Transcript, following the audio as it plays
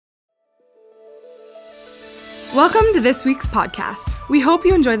Welcome to this week's podcast. We hope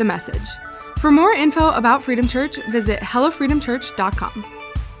you enjoy the message. For more info about Freedom Church, visit hellofreedomchurch.com.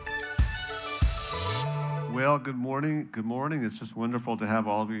 Well, good morning. Good morning. It's just wonderful to have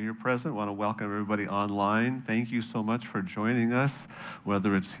all of you here present. I want to welcome everybody online. Thank you so much for joining us,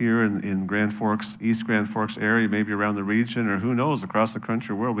 whether it's here in Grand Forks, East Grand Forks area, maybe around the region, or who knows, across the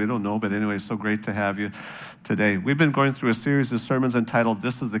country or world. We don't know, but anyway, it's so great to have you today. We've been going through a series of sermons entitled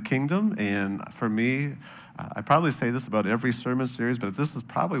This is the Kingdom, and for me, I probably say this about every sermon series, but this is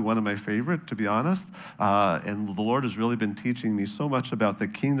probably one of my favorite, to be honest. And the Lord has really been teaching me so much about the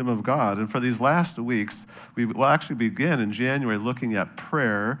kingdom of God. And for these last weeks, we will actually begin in January looking at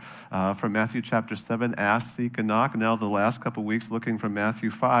prayer from Matthew chapter 7, ask, seek, and knock. Now the last couple weeks looking from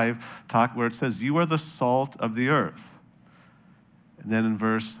Matthew 5, where it says, you are the salt of the earth. And then in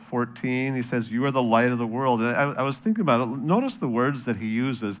verse 14, he says, you are the light of the world. And I was thinking about it. Notice the words that he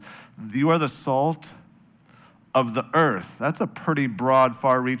uses. You are the salt of the earth. That's a pretty broad,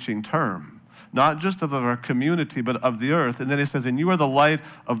 far-reaching term. Not just of our community, but of the earth. And then he says, and you are the light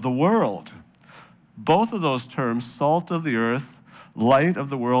of the world. Both of those terms, salt of the earth, light of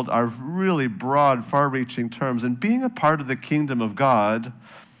the world, are really broad, far-reaching terms. And being a part of the kingdom of God,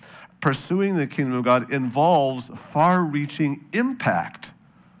 pursuing the kingdom of God, involves far-reaching impact.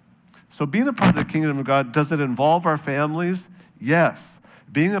 So being a part of the kingdom of God, does it involve our families? Yes.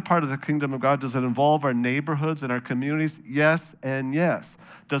 Being a part of the kingdom of God, does it involve our neighborhoods and our communities? Yes and yes.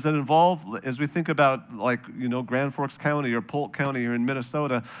 Does it involve, as we think about Grand Forks County or Polk County here in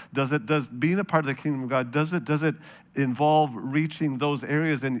Minnesota, does being a part of the kingdom of God, does it involve reaching those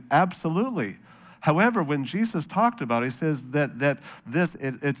areas? And absolutely. However, when Jesus talked about it, he says that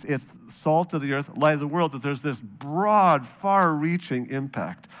it's salt of the earth, light of the world, that there's this broad, far-reaching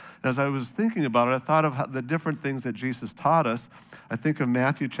impact. As I was thinking about it, I thought of the different things that Jesus taught us. I think of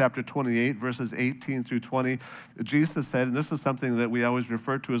Matthew chapter 28, verses 18 through 20. Jesus said, and this is something that we always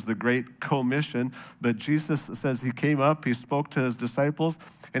refer to as the Great Commission, but Jesus says he came up, he spoke to his disciples,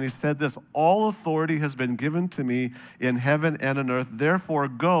 and he said this, all authority has been given to me in heaven and on earth. Therefore,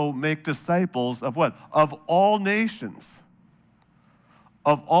 go make disciples of what? Of all nations.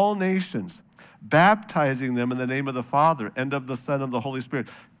 Of all nations. Baptizing them in the name of the Father and of the Son and of the Holy Spirit,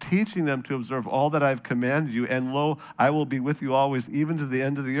 teaching them to observe all that I've commanded you, and lo, I will be with you always, even to the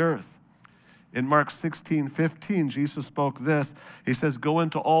end of the earth. In Mark 16:15, Jesus spoke this. He says, go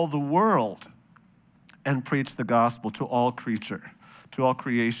into all the world and preach the gospel to all creature, to all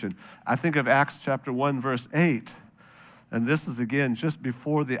creation. I think of Acts chapter 1, verse 8. And this is, again, just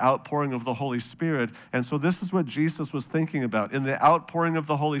before the outpouring of the Holy Spirit. And so this is what Jesus was thinking about in the outpouring of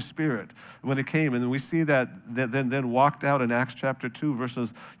the Holy Spirit when it came. And we see that then walked out in Acts chapter 2,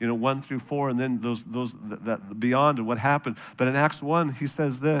 verses 1 through 4, and then that beyond and what happened. But in Acts 1, he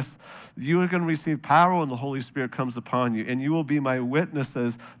says this, you are going to receive power when the Holy Spirit comes upon you, and you will be my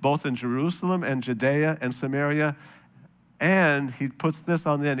witnesses both in Jerusalem and Judea and Samaria. And he puts this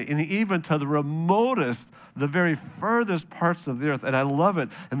on the end, and even to the remotest, the very furthest parts of the earth. And I love it.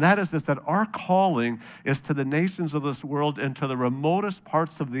 And that is this, that our calling is to the nations of this world and to the remotest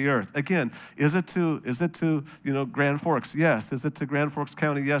parts of the earth. Again, is it to Grand Forks? Yes. Is it to Grand Forks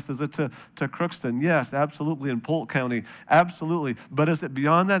County? Yes. Is it to Crookston? Yes, absolutely. In Polk County? Absolutely. But is it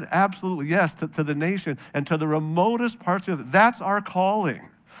beyond that? Absolutely. Yes, to the nation and to the remotest parts of the earth. That's our calling.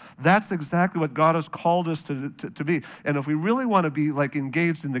 That's exactly what God has called us to be. And if we really want to be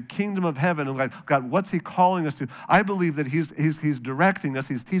engaged in the kingdom of heaven and God, what's he calling us to? I believe that he's directing us,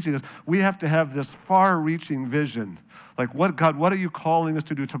 he's teaching us. We have to have this far-reaching vision. What are you calling us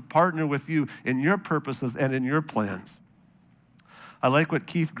to do, to partner with you in your purposes and in your plans? I like what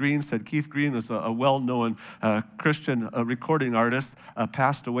Keith Green said. Keith Green is a well-known Christian recording artist,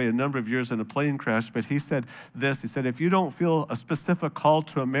 passed away a number of years in a plane crash, but he said this. He said, if you don't feel a specific call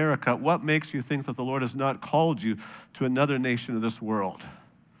to America, what makes you think that the Lord has not called you to another nation of this world?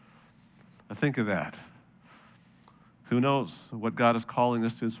 Now think of that. Who knows what God is calling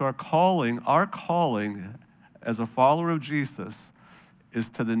us to? So our calling as a follower of Jesus is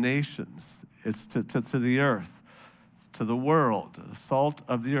to the nations. It's to the earth. To the world, salt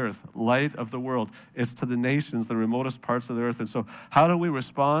of the earth, light of the world. It's to the nations, the remotest parts of the earth. And so how do we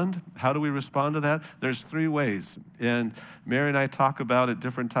respond? How do we respond to that? There's three ways. And Mary and I talk about it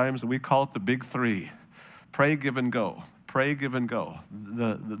different times, and we call it the big three. Pray, give, and go. Pray, give, and go.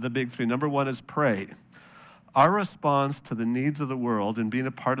 The big three. Number one is pray. Our response to the needs of the world and being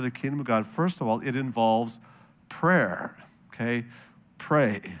a part of the kingdom of God, first of all, it involves prayer. Okay?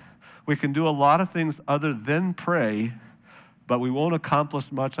 Pray. We can do a lot of things other than pray, but we won't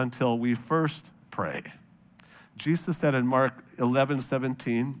accomplish much until we first pray. Jesus said in Mark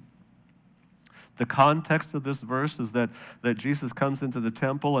 11:17, The context of this verse is that Jesus comes into the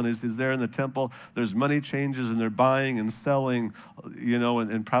temple, and as he's there in the temple, there's money changes, and they're buying and selling,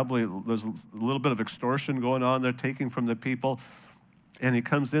 and probably there's a little bit of extortion going on. They're taking from the people. And he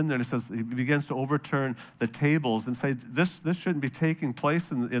comes in there and he begins to overturn the tables and say, this shouldn't be taking place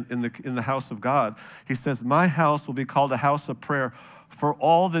in the house of God. He says, my house will be called a house of prayer for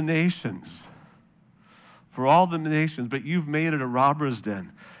all the nations. For all the nations, but you've made it a robber's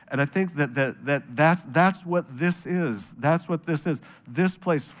den. And I think that's what this is. That's what this is. This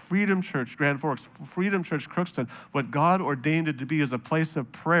place, Freedom Church, Grand Forks, Freedom Church, Crookston, what God ordained it to be is a place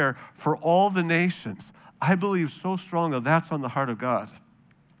of prayer for all the nations. I believe so strongly that's on the heart of God.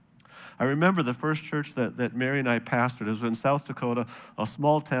 I remember the first church that Mary and I pastored. It was in South Dakota, a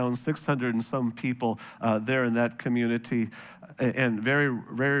small town, 600 and some people there in that community, and very,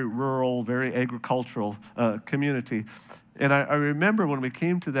 very rural, very agricultural community. And I remember when we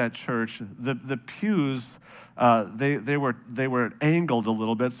came to that church, the pews, they were angled a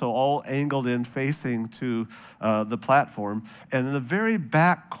little bit, so all angled in facing to the platform. And in the very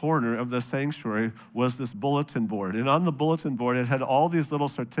back corner of the sanctuary was this bulletin board. And on the bulletin board, it had all these little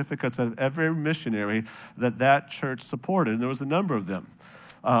certificates of every missionary that church supported. And there was a number of them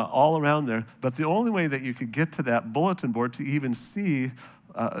all around there. But the only way that you could get to that bulletin board to even see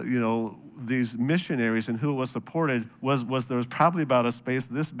these missionaries and who was supported was there was probably about a space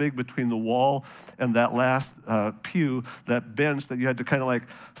this big between the wall and that last pew, that bench that you had to kind of like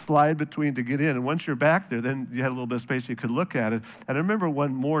slide between to get in. And once you're back there, then you had a little bit of space you could look at it. And I remember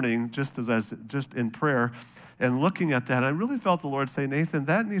one morning, just in prayer and looking at that, I really felt the Lord say, Nathan,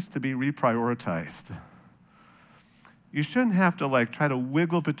 that needs to be reprioritized. You shouldn't have to try to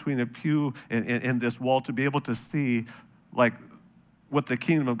wiggle between a pew and this wall to be able to see what the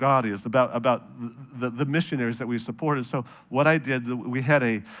kingdom of God is, about the missionaries that we supported. So what I did, we had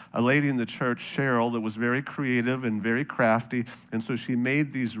a lady in the church, Cheryl, that was very creative and very crafty, and so she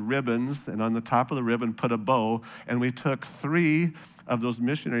made these ribbons, and on the top of the ribbon put a bow, and we took 3 of those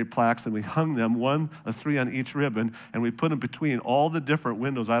missionary plaques and we hung them, 3 on each ribbon, and we put them between all the different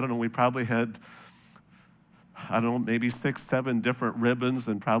windows. I don't know, we probably had maybe 6, 7 different ribbons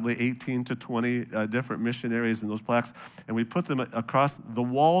and probably 18 to 20 different missionaries in those plaques. And we put them across the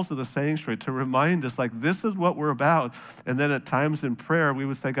walls of the sanctuary to remind us, this is what we're about. And then at times in prayer, we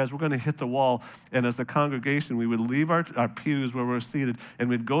would say, guys, we're going to hit the wall. And as a congregation, we would leave our pews where we're seated, and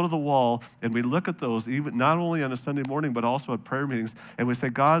we'd go to the wall, and we'd look at those, even not only on a Sunday morning, but also at prayer meetings. And we'd say,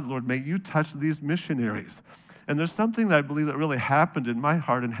 God, Lord, may you touch these missionaries. And there's something that I believe that really happened in my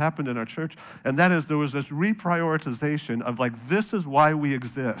heart and happened in our church, and that is there was this reprioritization of this is why we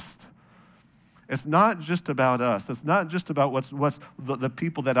exist. It's not just about us. It's not just about what's the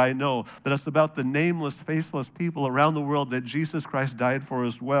people that I know, but it's about the nameless, faceless people around the world that Jesus Christ died for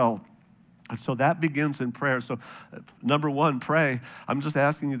as well. And so that begins in prayer. So number 1, pray. I'm just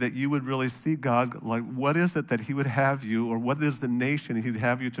asking you that you would really seek God, what is it that he would have you, or what is the nation he'd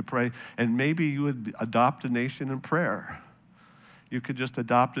have you to pray? And maybe you would adopt a nation in prayer. You could just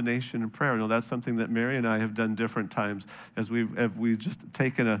adopt a nation in prayer. That's something that Mary and I have done different times as we've just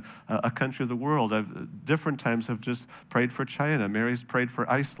taken a country of the world. Different times have just prayed for China. Mary's prayed for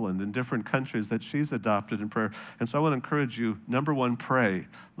Iceland and different countries that she's adopted in prayer. And so I want to encourage you, number 1, pray.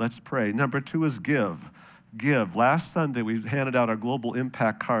 Let's pray. Number 2 is give. Give. Last Sunday, we handed out our Global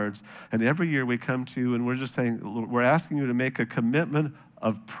Impact cards. And every year we come to you and we're just saying, we're asking you to make a commitment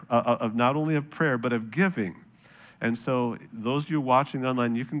of not only of prayer, but of giving. And so those of you watching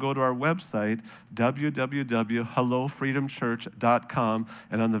online, you can go to our website, www.hellofreedomchurch.com,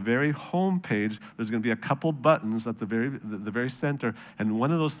 and on the very home page, there's going to be a couple buttons at the very center, and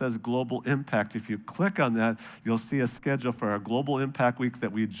one of those says Global Impact. If you click on that, you'll see a schedule for our Global Impact Week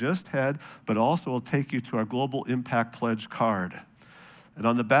that we just had, but also will take you to our Global Impact Pledge card. And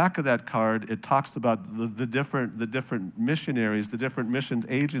on the back of that card, it talks about the different missionaries, the different mission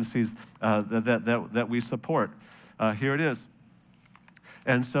agencies that we support. Here it is.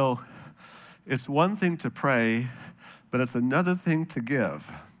 And so it's one thing to pray, but it's another thing to give.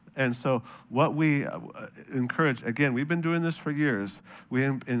 And so what we encourage, again, we've been doing this for years. We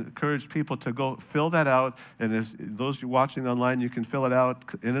encourage people to go fill that out. And as those of you watching online, you can fill it out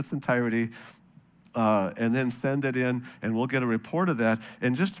in its entirety. And then send it in, and we'll get a report of that.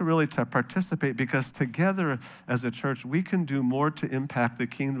 And just to participate, because together as a church, we can do more to impact the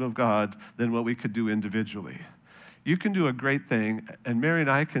kingdom of God than what we could do individually. You can do a great thing, and Mary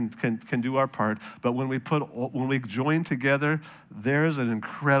and I can do our part, but when we join together, there's an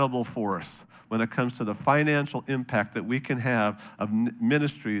incredible force when it comes to the financial impact that we can have of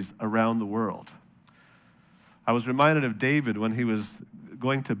ministries around the world. I was reminded of David when he was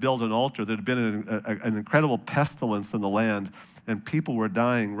going to build an altar. There had been an incredible pestilence in the land, and people were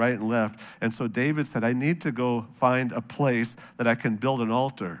dying right and left. And so David said, I need to go find a place that I can build an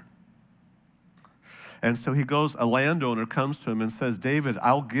altar. And so he goes, a landowner comes to him and says, David,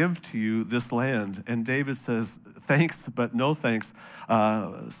 I'll give to you this land. And David says, thanks, but no thanks.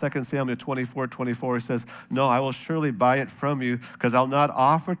 2 Samuel 24:24 says, no, I will surely buy it from you, because I'll not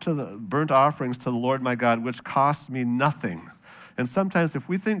offer to the burnt offerings to the Lord my God, which costs me nothing. And sometimes if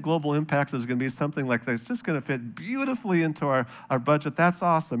we think Global Impact is going to be something like this, it's just going to fit beautifully into our budget, that's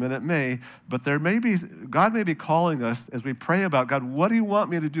awesome, and it may, but God may be calling us as we pray about, God, what do you want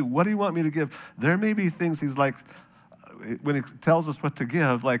me to do? What do you want me to give? There may be things he's like, when he tells us what to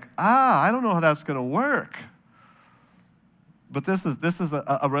give, like, I don't know how that's going to work. But this is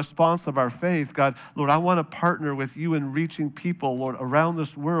a response of our faith. God, Lord, I want to partner with you in reaching people, Lord, around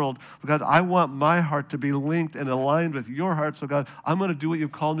this world. God, I want my heart to be linked and aligned with your heart. So, God, I'm going to do what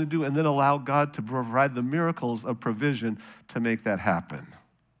you've called me to do, and then allow God to provide the miracles of provision to make that happen.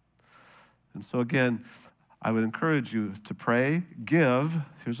 And so, again, I would encourage you to pray, give.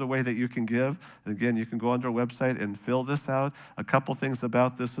 Here's a way that you can give. And again, you can go onto our website and fill this out. A couple things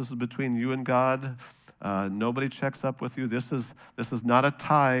about this. This is between you and God. Nobody checks up with you. This is not a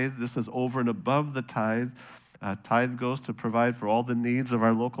tithe. This is over and above the tithe. Tithe goes to provide for all the needs of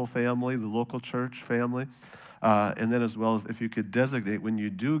our local family, the local church family. And then as well as if you could designate when you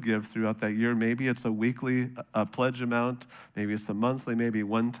do give throughout that year, maybe it's a weekly pledge amount, maybe it's a monthly, maybe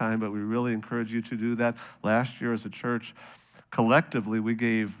one time, but we really encourage you to do that. Last year as a church, collectively we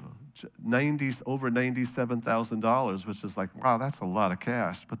gave over $97,000, which is like, wow, that's a lot of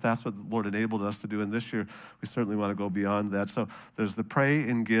cash. But that's what the Lord enabled us to do. And this year, we certainly want to go beyond that. So there's the pray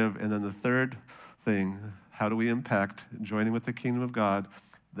and give. And then the third thing, how do we impact joining with the kingdom of God?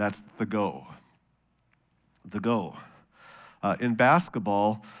 That's the go. The go. In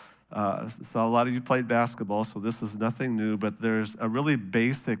basketball, so a lot of you played basketball, so this is nothing new, but there's a really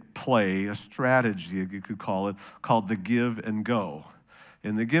basic play, a strategy, you could call it, called the give and go.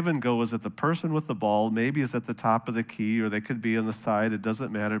 And the give and go is that the person with the ball maybe is at the top of the key, or they could be on the side, it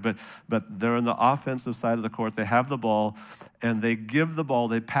doesn't matter, but they're on the offensive side of the court, they have the ball, and they give the ball,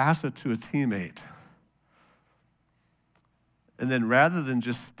 they pass it to a teammate. And then rather than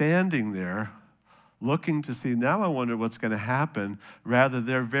just standing there, looking to see, now I wonder what's going to happen, rather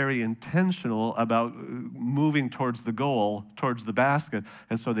they're very intentional about moving towards the goal, towards the basket.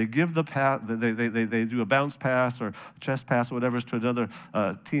 And so they give the pass, they do a bounce pass or chest pass or whatever to another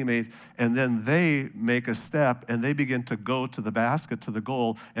teammate, and then they make a step and they begin to go to the basket, to the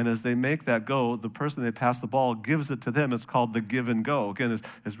goal. And as they make that go, the person they pass the ball gives it to them. It's called the give and go. Again,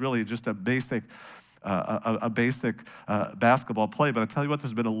 it's really just a basic basketball play. But I tell you what,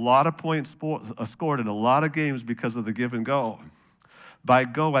 there's been a lot of points scored in a lot of games because of the give and go. By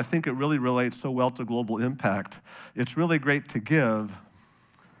go, I think it really relates so well to Global Impact. It's really great to give,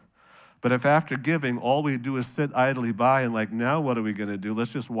 but if after giving, all we do is sit idly by and like, now what are we going to do? Let's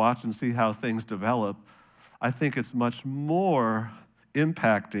just watch and see how things develop. I think it's much more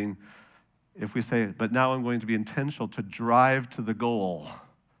impacting if we say, but now I'm going to be intentional to drive to the goal.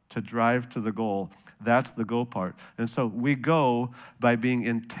 To drive to the goal. That's the go part. And so we go by being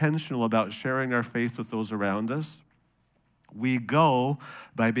intentional about sharing our faith with those around us. We go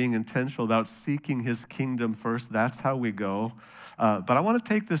by being intentional about seeking his kingdom first. That's how we go. But I want to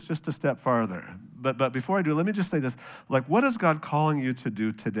take this just a step farther. But before I do, let me just say this. Like, what is God calling you to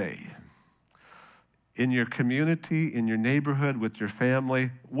do today? In your community, in your neighborhood, with your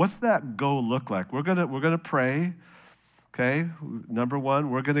family, what's that go look like? We're gonna pray. Okay, number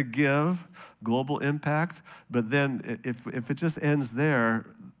one, we're going to give Global Impact, but then if it just ends there,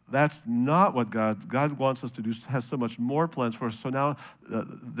 that's not what God wants us to do. Has so much more plans for us. So now,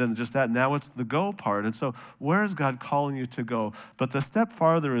 than just that, now it's the go part. And so where is God calling you to go? But the step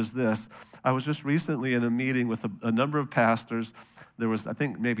farther is this. I was just recently in a meeting with a number of pastors. There was, I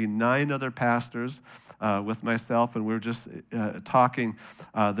think, maybe 9 other pastors with myself, and we were just talking.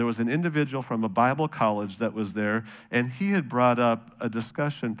 There was an individual from a Bible college that was there, and he had brought up a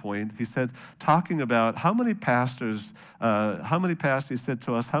discussion point. He said, talking about how many pastors, he said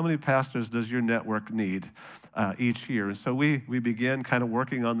to us, how many pastors does your network need each year? And so we began kind of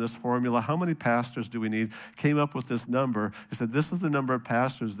working on this formula. How many pastors do we need? Came up with this number. He said, this is the number of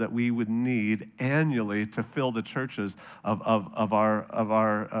pastors that we would need annually to fill the churches of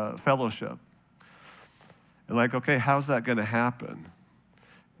our fellowship. And like, okay, how's that going to happen?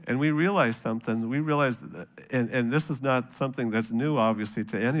 And we realized something. We realized, and this is not something that's new, obviously,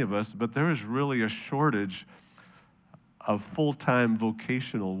 to any of us, but there is really a shortage of full-time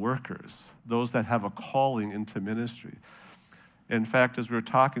vocational workers, those that have a calling into ministry. In fact, as we were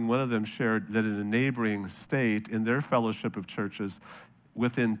talking, one of them shared that in a neighboring state, in their fellowship of churches,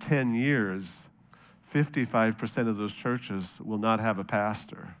 within 10 years, 55% of those churches will not have a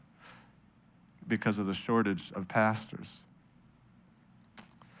pastor because of the shortage of pastors.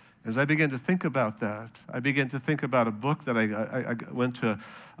 As I began to think about that, I began to think about a book that I went to,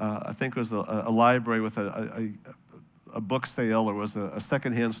 I think it was a library with a book sale, or was a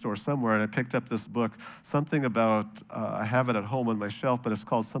secondhand store somewhere, and I picked up this book, something about, I have it at home on my shelf, but it's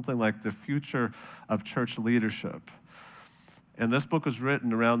called something like The Future of Church Leadership. And this book was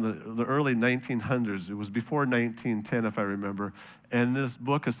written around the early 1900s. It was before 1910, if I remember. And this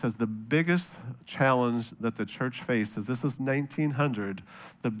book, it says the biggest challenge that the church faces, this is 1900,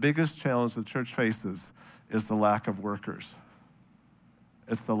 the biggest challenge the church faces is the lack of workers.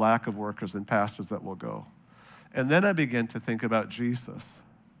 It's the lack of workers and pastors that will go. And then I began to think about Jesus.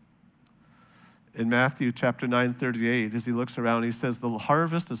 In Matthew chapter 9:38, as he looks around, he says, the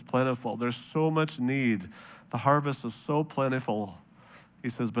harvest is plentiful. There's so much need. The harvest is so plentiful. He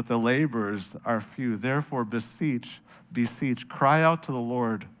says, but the laborers are few. Therefore, beseech, cry out to the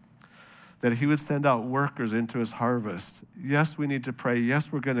Lord that he would send out workers into his harvest. Yes, we need to pray.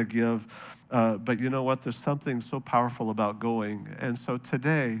 Yes, we're going to give. But you know what? There's something so powerful about going. And so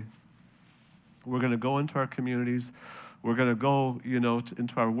today, we're going to go into our communities. We're going to go,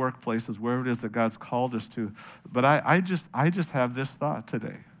 into our workplaces, wherever it is that God's called us to. But I just have this thought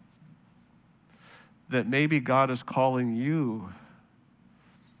today, that maybe God is calling you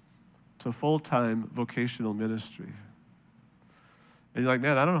to full-time vocational ministry. And you're like,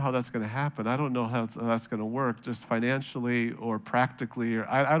 man, I don't know how that's going to happen. I don't know how that's going to work, just financially or practically. Or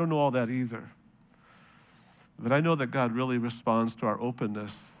I don't know all that either. But I know that God really responds to our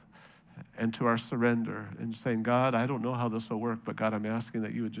openness and to our surrender and saying, God, I don't know how this will work, but God, I'm asking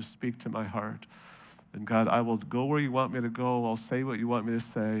that you would just speak to my heart. And God, I will go where you want me to go. I'll say what you want me to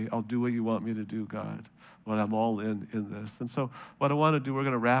say. I'll do what you want me to do, God. But I'm all in this. And so what I want to do, we're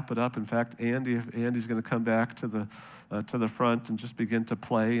going to wrap it up. In fact, Andy's going to come back to the front and just begin to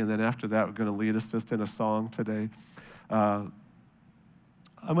play. And then after that, we're going to lead us just in a song today. I'm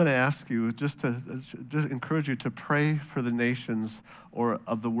going to ask you just encourage you to pray for the nations or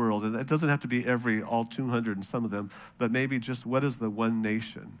of the world. And it doesn't have to be all 200 and some of them, but maybe just what is the one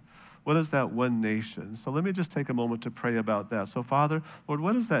nation? What is that one nation? So let me just take a moment to pray about that. So Father, Lord,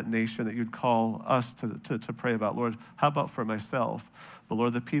 what is that nation that you'd call us to pray about? Lord, how about for myself? But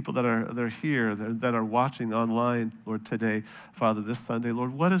Lord, the people that are here, that are watching online, Lord, today, Father, this Sunday,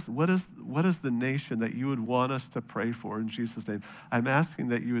 Lord, what is the nation that you would want us to pray for in Jesus' name? I'm asking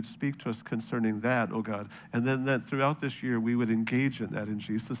that you would speak to us concerning that, oh God, and then that throughout this year we would engage in that in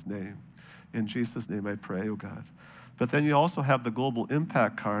Jesus' name. In Jesus' name I pray, oh God. But then you also have the global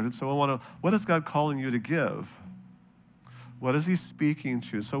impact card. And so what is God calling you to give? What is he speaking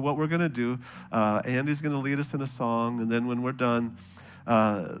to you? So what we're going to do, Andy's going to lead us in a song. And then when we're done,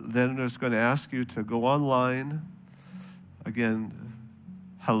 then I'm just going to ask you to go online. Again,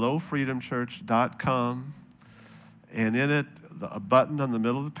 hellofreedomchurch.com. And in it, a button on the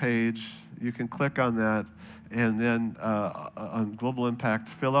middle of the page, you can click on that. And then on Global Impact,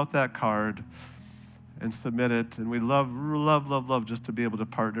 fill out that card and submit it. And we love just to be able to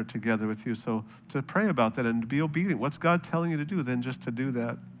partner together with you. So to pray about that and to be obedient. What's God telling you to do? Then just to do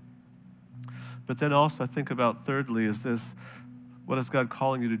that. But then also I think about thirdly is this, what is God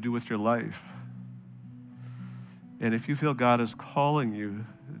calling you to do with your life? And if you feel God is calling you,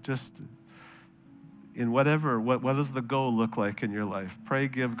 just in whatever, what does the go look like in your life? Pray,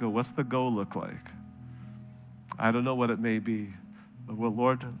 give, go. What's the go look like? I don't know what it may be. But well,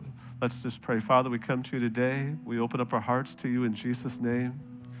 Lord, let's just pray. Father, we come to you today. We open up our hearts to you in Jesus' name.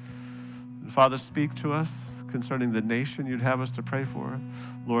 And Father, speak to us concerning the nation you'd have us to pray for.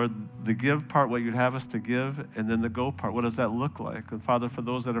 Lord, the give part, what you'd have us to give, and then the go part, what does that look like? And Father, for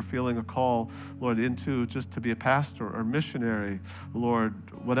those that are feeling a call, Lord, into just to be a pastor or missionary, Lord,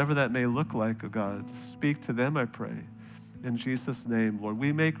 whatever that may look like, oh God, speak to them, I pray. In Jesus' name, Lord,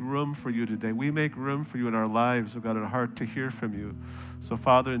 we make room for you today. We make room for you in our lives, oh God, in our heart to hear from you. So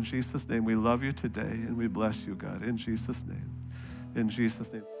Father, in Jesus' name, we love you today and we bless you, God, in Jesus' name. In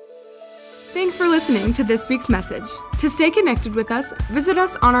Jesus' name. Thanks for listening to this week's message. To stay connected with us, visit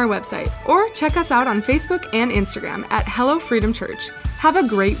us on our website or check us out on Facebook and Instagram at Hello Freedom Church. Have a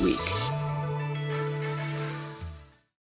great week.